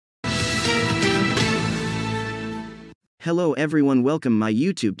Hello everyone, welcome my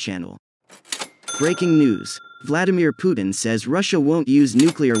YouTube channel. Breaking news. Vladimir Putin says Russia won't use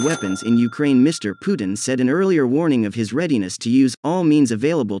nuclear weapons in Ukraine. Mr. Putin said an earlier warning of his readiness to use all means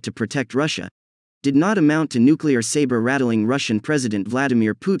available to protect Russia did not amount to nuclear saber-rattling. Russian President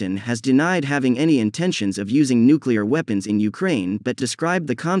Vladimir Putin has denied having any intentions of using nuclear weapons in Ukraine but described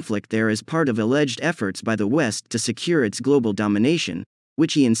the conflict there as part of alleged efforts by the West to secure its global domination,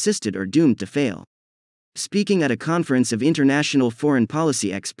 which he insisted are doomed to fail. Speaking at a conference of international foreign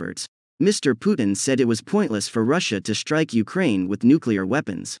policy experts, Mr. Putin said it was pointless for Russia to strike Ukraine with nuclear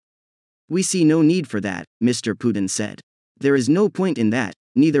weapons. "We see no need for that," Mr. Putin said. "There is no point in that,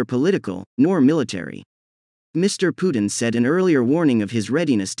 neither political nor military." Mr. Putin said an earlier warning of his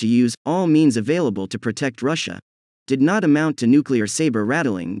readiness to use all means available to protect Russia did not amount to nuclear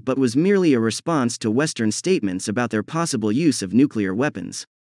saber-rattling but was merely a response to Western statements about their possible use of nuclear weapons.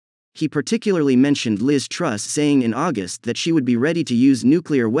 He particularly mentioned Liz Truss saying in August that she would be ready to use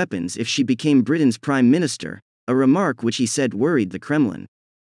nuclear weapons if she became Britain's Prime Minister, a remark which he said worried the Kremlin.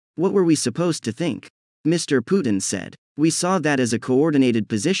 "What were we supposed to think?" Mr. Putin said. "We saw that as a coordinated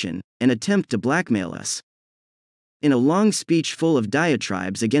position, an attempt to blackmail us." In a long speech full of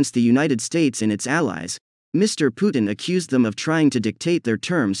diatribes against the United States and its allies, Mr. Putin accused them of trying to dictate their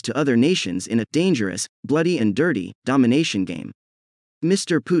terms to other nations in a dangerous, bloody and dirty domination game.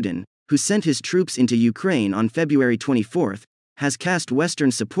 Mr. Putin, who sent his troops into Ukraine on February 24, has cast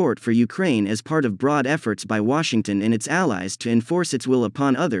Western support for Ukraine as part of broad efforts by Washington and its allies to enforce its will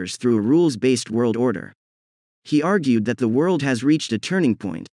upon others through a rules-based world order. He argued that the world has reached a turning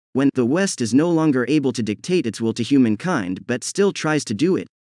point, when the West is no longer able to dictate its will to humankind but still tries to do it,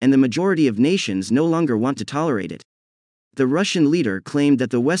 and the majority of nations no longer want to tolerate it. The Russian leader claimed that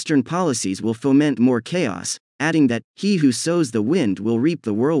the Western policies will foment more chaos, adding that, "He who sows the wind will reap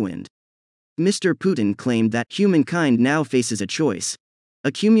the whirlwind." Mr. Putin claimed that humankind now faces a choice: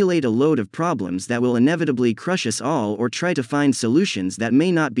 accumulate a load of problems that will inevitably crush us all, or try to find solutions that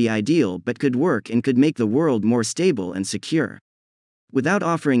may not be ideal but could work and could make the world more stable and secure. Without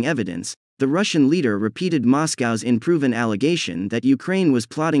offering evidence, the Russian leader repeated Moscow's unproven allegation that Ukraine was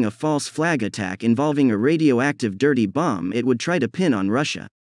plotting a false flag attack involving a radioactive dirty bomb it would try to pin on Russia.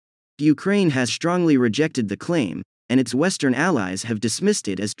 Ukraine has strongly rejected the claim, and its Western allies have dismissed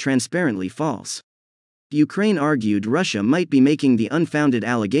it as transparently false. Ukraine argued Russia might be making the unfounded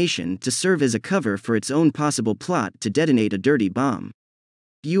allegation to serve as a cover for its own possible plot to detonate a dirty bomb.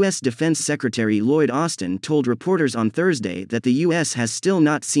 U.S. Defense Secretary Lloyd Austin told reporters on Thursday that the U.S. has still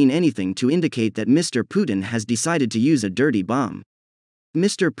not seen anything to indicate that Mr. Putin has decided to use a dirty bomb.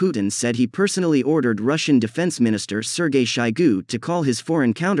 Mr. Putin said he personally ordered Russian Defense Minister Sergei Shoigu to call his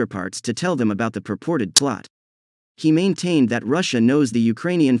foreign counterparts to tell them about the purported plot. He maintained that Russia knows the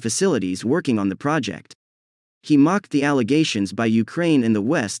Ukrainian facilities working on the project. He mocked the allegations by Ukraine and the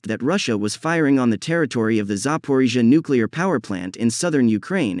West that Russia was firing on the territory of the Zaporizhzhia nuclear power plant in southern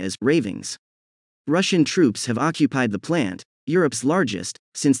Ukraine as ravings. Russian troops have occupied the plant, Europe's largest,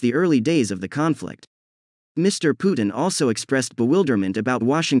 since the early days of the conflict. Mr. Putin also expressed bewilderment about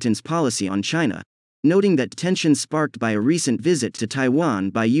Washington's policy on China, noting that tensions sparked by a recent visit to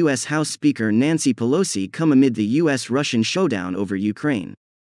Taiwan by U.S. House Speaker Nancy Pelosi come amid the U.S.-Russian showdown over Ukraine.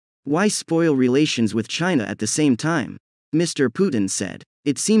 "Why spoil relations with China at the same time?" Mr. Putin said.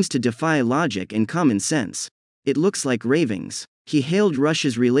 "It seems to defy logic and common sense. It looks like ravings." He hailed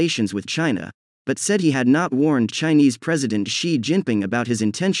Russia's relations with China, but said he had not warned Chinese President Xi Jinping about his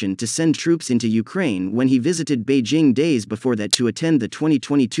intention to send troops into Ukraine when he visited Beijing days before that to attend the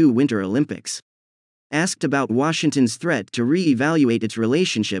 2022 Winter Olympics. Asked about Washington's threat to re-evaluate its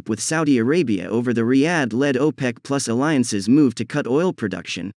relationship with Saudi Arabia over the Riyadh-led OPEC+ alliance's move to cut oil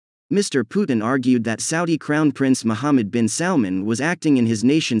production, Mr. Putin argued that Saudi Crown Prince Mohammed bin Salman was acting in his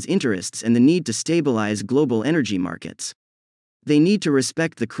nation's interests and the need to stabilize global energy markets. "They need to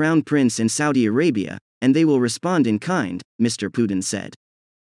respect the Crown Prince in Saudi Arabia, and they will respond in kind," Mr. Putin said.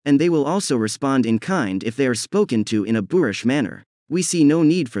 "And they will also respond in kind if they are spoken to in a boorish manner. We see no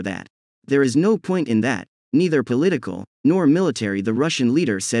need for that. There is no point in that, neither political nor military." The Russian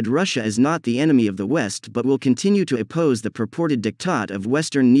leader said Russia is not the enemy of the West but will continue to oppose the purported diktat of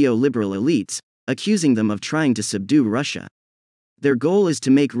Western neoliberal elites, accusing them of trying to subdue Russia. Their goal is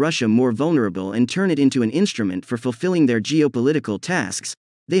to make Russia more vulnerable and turn it into an instrument for fulfilling their geopolitical tasks.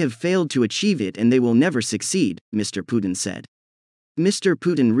 They have failed to achieve it and they will never succeed, Mr. Putin said. Mr.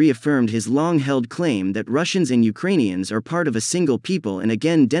 Putin reaffirmed his long-held claim that Russians and Ukrainians are part of a single people and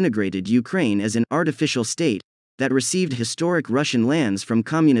again denigrated Ukraine as an artificial state that received historic Russian lands from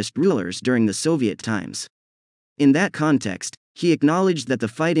communist rulers during the Soviet times. In that context, He acknowledged that the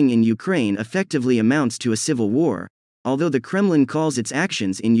fighting in Ukraine effectively amounts to a civil war, although the Kremlin calls its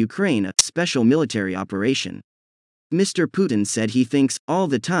actions in Ukraine a special military operation. Mr. Putin said he thinks, all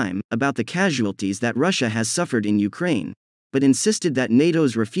the time, about the casualties that Russia has suffered in Ukraine, but insisted that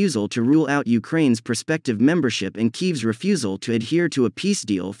NATO's refusal to rule out Ukraine's prospective membership and Kyiv's refusal to adhere to a peace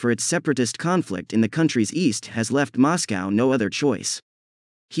deal for its separatist conflict in the country's east has left Moscow no other choice.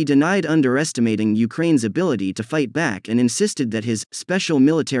 He denied underestimating Ukraine's ability to fight back and insisted that his special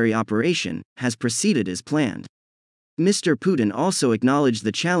military operation has proceeded as planned. Mr. Putin also acknowledged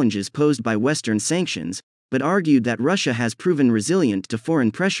the challenges posed by Western sanctions, but argued that Russia has proven resilient to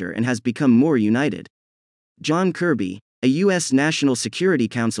foreign pressure and has become more united. John Kirby, a U.S. National Security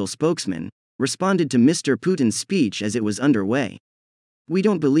Council spokesman, responded to Mr. Putin's speech as it was underway. "We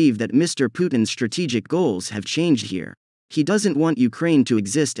don't believe that Mr. Putin's strategic goals have changed here. He doesn't want Ukraine to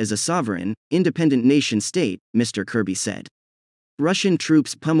exist as a sovereign, independent nation-state," Mr. Kirby said. Russian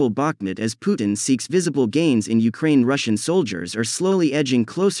troops pummel Bakhmut as Putin seeks visible gains in Ukraine. Russian soldiers are slowly edging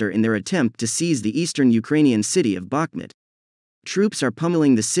closer in their attempt to seize the eastern Ukrainian city of Bakhmut. Troops are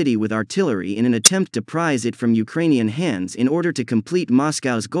pummeling the city with artillery in an attempt to prize it from Ukrainian hands in order to complete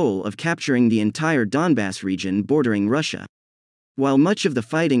Moscow's goal of capturing the entire Donbass region bordering Russia. While much of the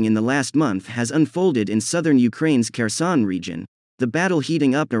fighting in the last month has unfolded in southern Ukraine's Kherson region, the battle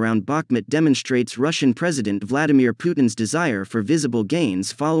heating up around Bakhmut demonstrates Russian President Vladimir Putin's desire for visible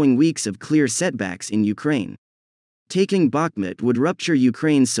gains following weeks of clear setbacks in Ukraine. Taking Bakhmut would rupture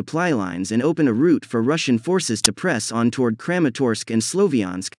Ukraine's supply lines and open a route for Russian forces to press on toward Kramatorsk and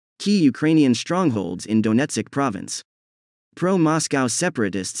Sloviansk, key Ukrainian strongholds in Donetsk province. Pro-Moscow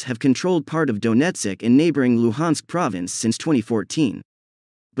separatists have controlled part of Donetsk and neighboring Luhansk province since 2014.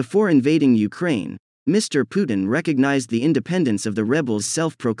 Before invading Ukraine, Mr. Putin recognized the independence of the rebels'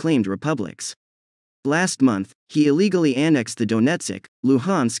 self-proclaimed republics. Last month, he illegally annexed the Donetsk,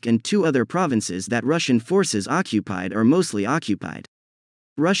 Luhansk and two other provinces that Russian forces occupied or mostly occupied.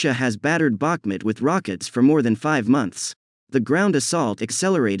 Russia has battered Bakhmut with rockets for more than 5 months. The ground assault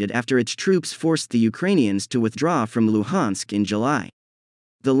accelerated after its troops forced the Ukrainians to withdraw from Luhansk in July.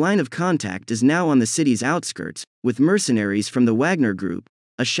 The line of contact is now on the city's outskirts, with mercenaries from the Wagner Group,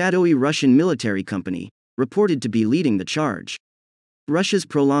 a shadowy Russian military company, reported to be leading the charge. Russia's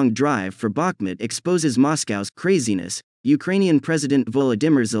prolonged drive for Bakhmut exposes Moscow's craziness, Ukrainian President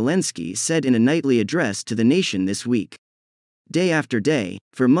Volodymyr Zelensky said in a nightly address to the nation this week. Day after day,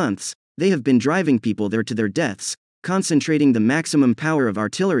 for months, they have been driving people there to their deaths, concentrating the maximum power of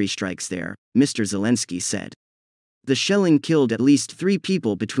artillery strikes there, Mr. Zelensky said. The shelling killed at least 3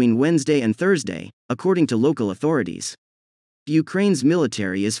 people between Wednesday and Thursday, according to local authorities. Ukraine's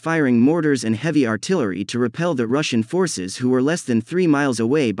military is firing mortars and heavy artillery to repel the Russian forces who were less than 3 miles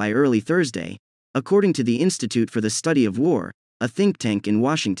away by early Thursday, according to the Institute for the Study of War, a think tank in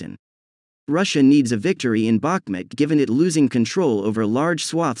Washington. Russia needs a victory in Bakhmut given it losing control over large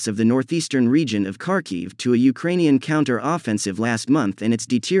swaths of the northeastern region of Kharkiv to a Ukrainian counter-offensive last month and its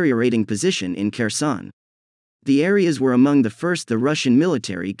deteriorating position in Kherson. The areas were among the first the Russian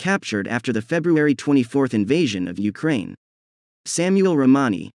military captured after the February 24 invasion of Ukraine. Samuel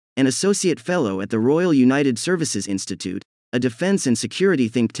Ramani, an associate fellow at the Royal United Services Institute, a defense and security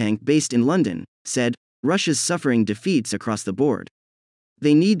think tank based in London, said, "Russia's suffering defeats across the board.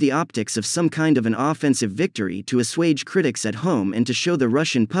 They need the optics of some kind of an offensive victory to assuage critics at home and to show the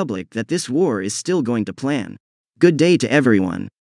Russian public that this war is still going to plan." Good day to everyone.